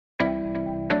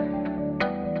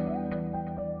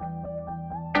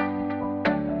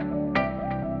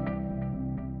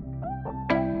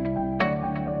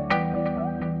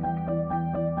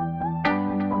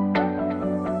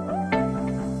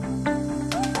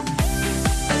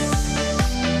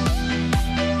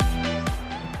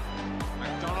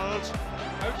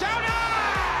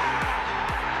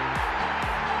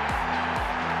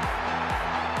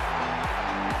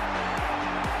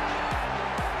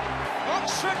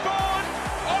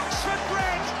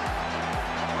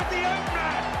the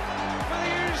opener for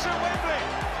the U's at Wembley.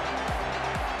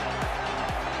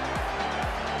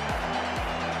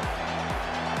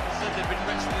 They've been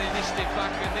wresting the initiative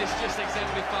back, and this just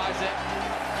exemplifies it.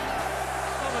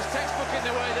 Almost textbook in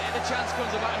the way that the chance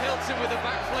comes about. Hilton with a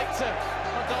back flick to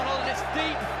McDonald, and it's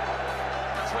deep.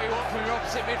 That's what you want from your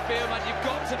opposite midfield, man. You've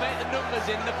got to make the numbers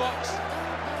in the box.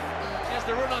 He has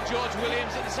the run on George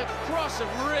Williams, and it's a cross of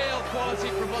real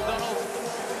quality from McDonald.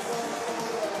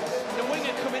 The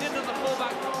winger coming in on the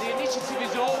fullback, the initiative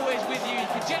is always with you. You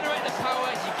can generate the power,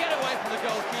 you get away from the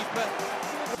goalkeeper.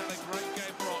 A great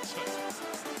game for Oxford.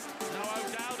 Now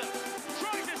O'Dowda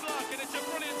tries his luck, and it's a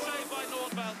brilliant save by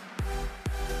Nordveld.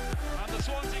 And the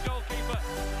Swansea goalkeeper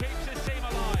keeps his team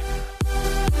alive.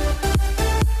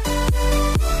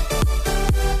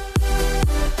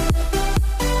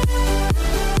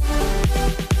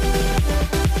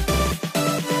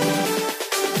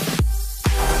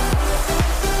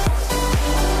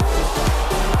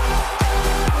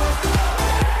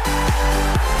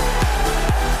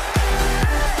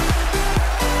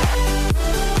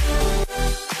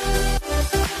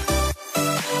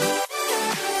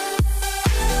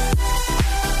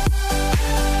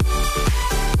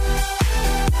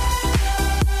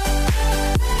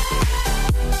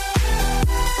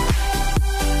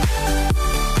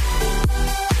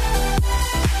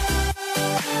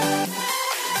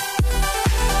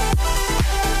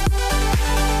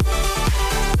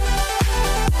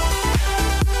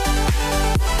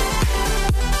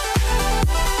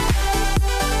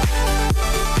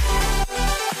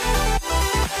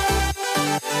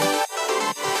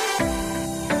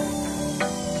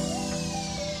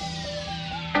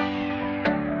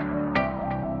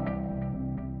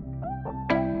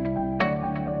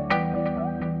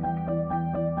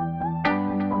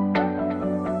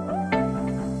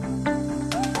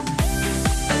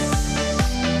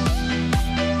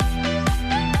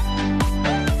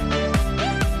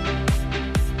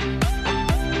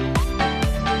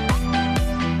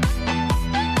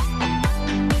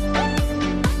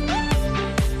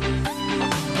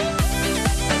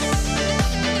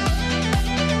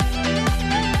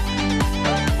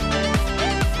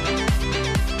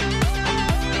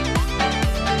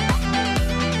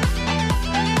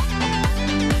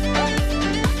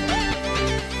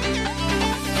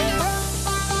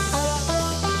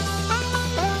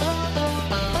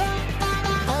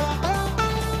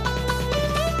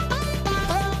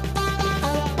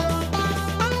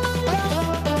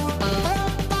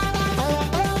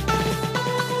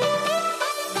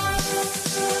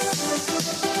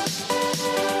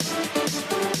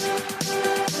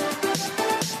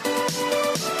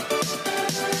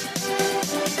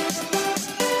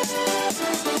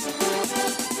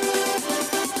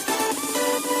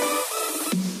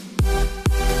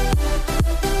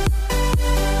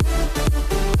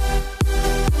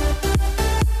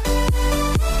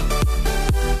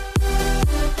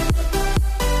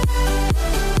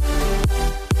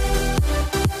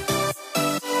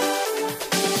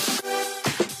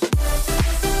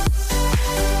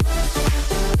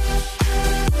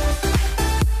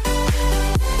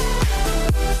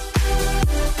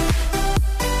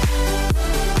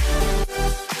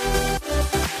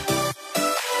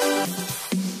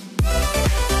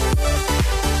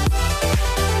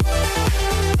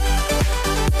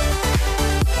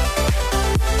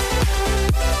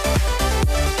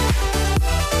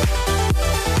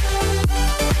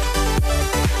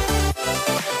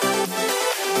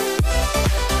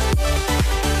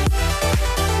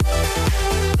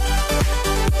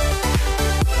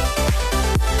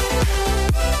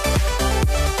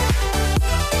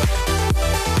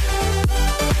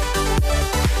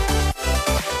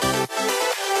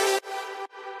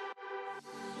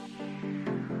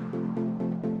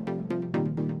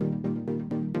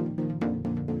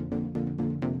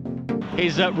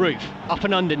 Is Roof up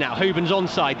and under now. Hooben's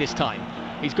onside this time.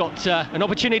 He's got an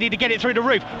opportunity to get it through to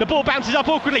Roof. The ball bounces up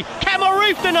awkwardly. Camel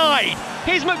Roof denied.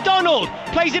 Here's McDonald.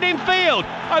 Plays it in field.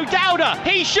 O'Dowda.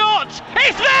 He shot.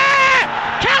 It's there!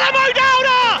 Callum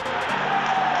O'Dowda!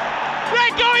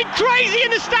 They're going crazy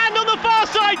in the stand on the far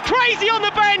side. Crazy on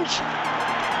the bench.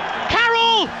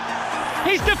 Carroll.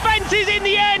 His defence is in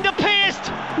the end pierced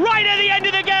right at the end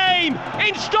of the game.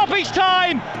 In stoppage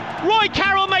time. Roy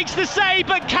Carroll makes the save,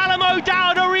 but Callum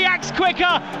O'Dowda reacts quicker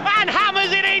and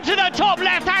hammers it into the top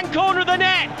left-hand corner of the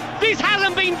net. This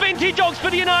hasn't been vintage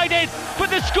Oxford United,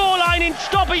 but the scoreline in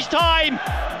stoppage time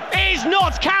is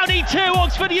Notts County 2,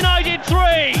 Oxford United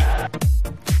 3.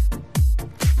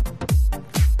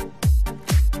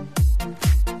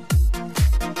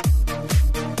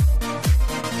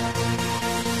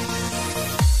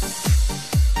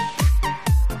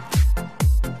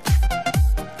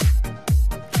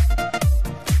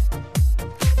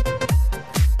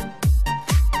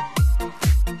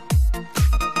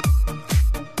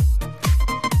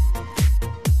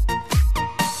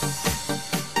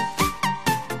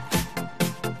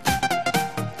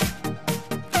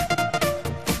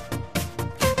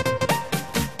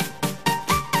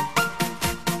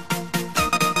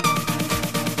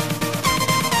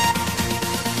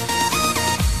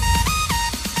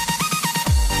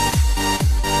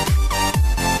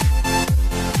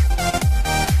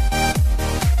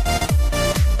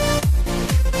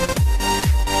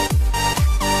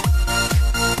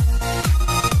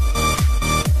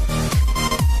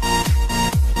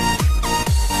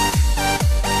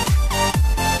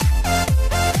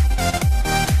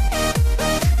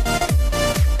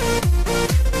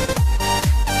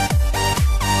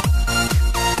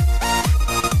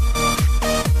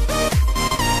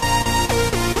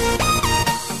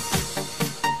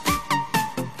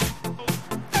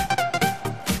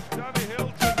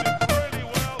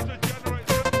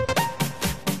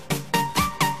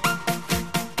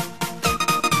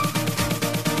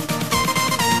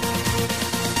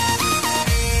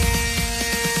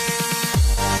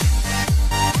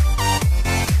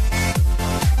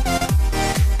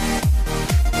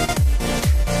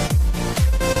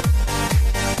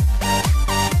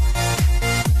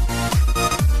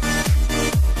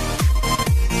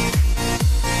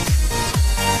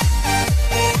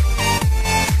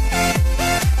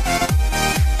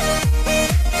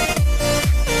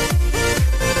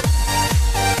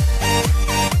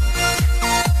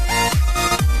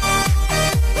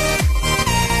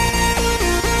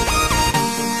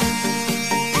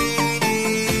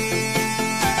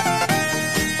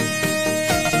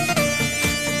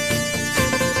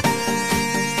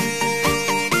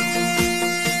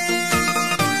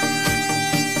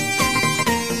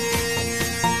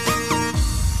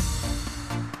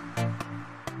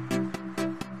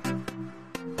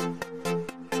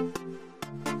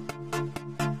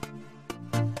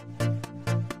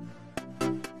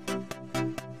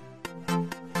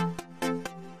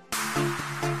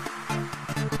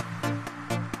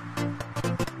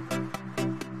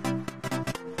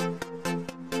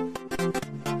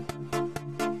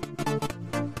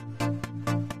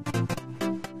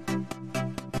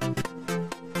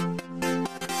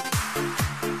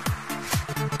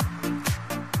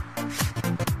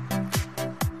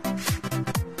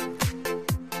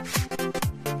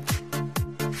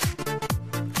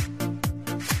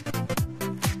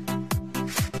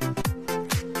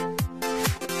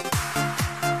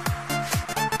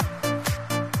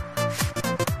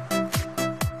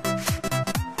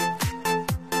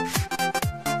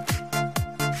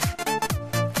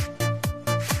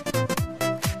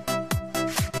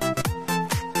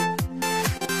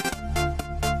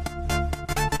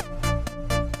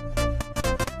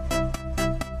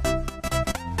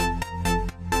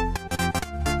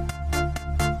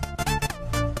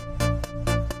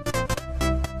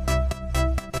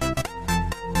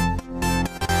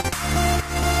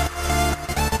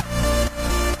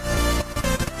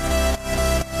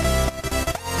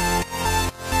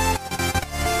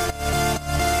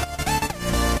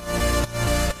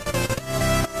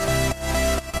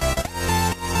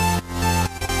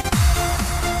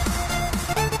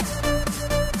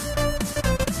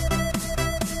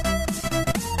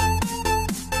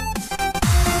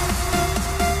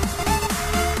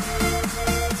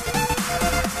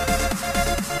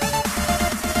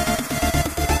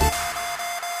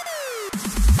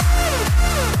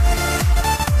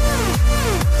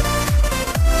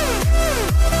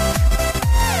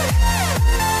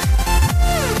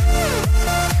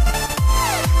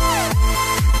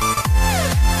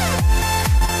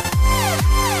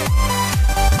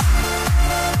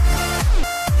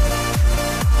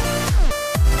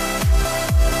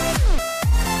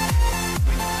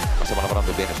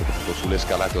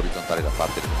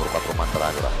 parte del numero 4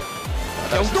 Mandragora.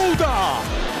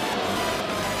 O'Dowda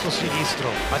sul sinistro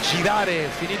a girare,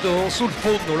 finito sul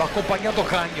fondo, l'ha accompagnato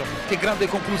Cragno. Che grande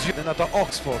conclusione, è andato a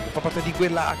Oxford, fa parte di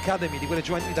quella Academy, di quelle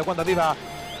giovanili da quando aveva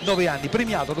 9 anni,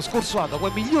 premiato lo scorso anno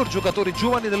come miglior giocatore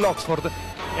giovane dell'Oxford.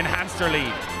 Enhanced their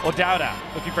lead. O'Dowda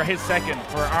looking for his second,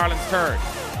 for Ireland's third.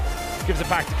 Gives it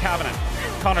back to Kavanagh.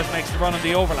 Connors makes the run on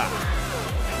the overlap.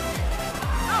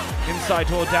 Inside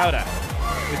to O'Dowda.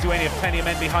 Lithuania have plenty of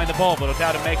men behind the ball, but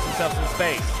O'Dowda makes himself some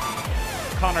space.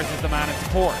 Connors is the man in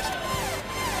support.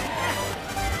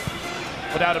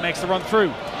 O'Dowda makes the run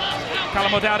through.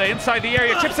 Callum O'Dowda inside the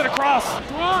area, chips it across.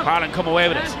 Ireland come away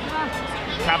with it.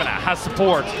 Kavanagh has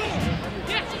support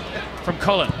from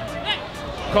Cullen.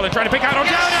 Cullen trying to pick out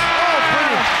O'Dowda! Oh,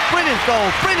 brilliant, brilliant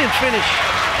goal, brilliant finish.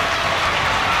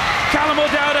 Callum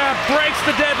O'Dowda breaks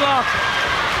the deadlock.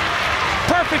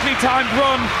 Perfectly timed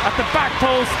run at the back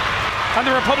post, and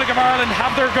the Republic of Ireland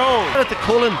have their goal. At the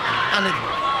Cullen, and a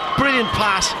brilliant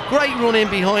pass, great run in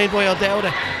behind by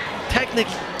O'Dowda.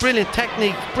 Technique,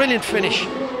 brilliant finish.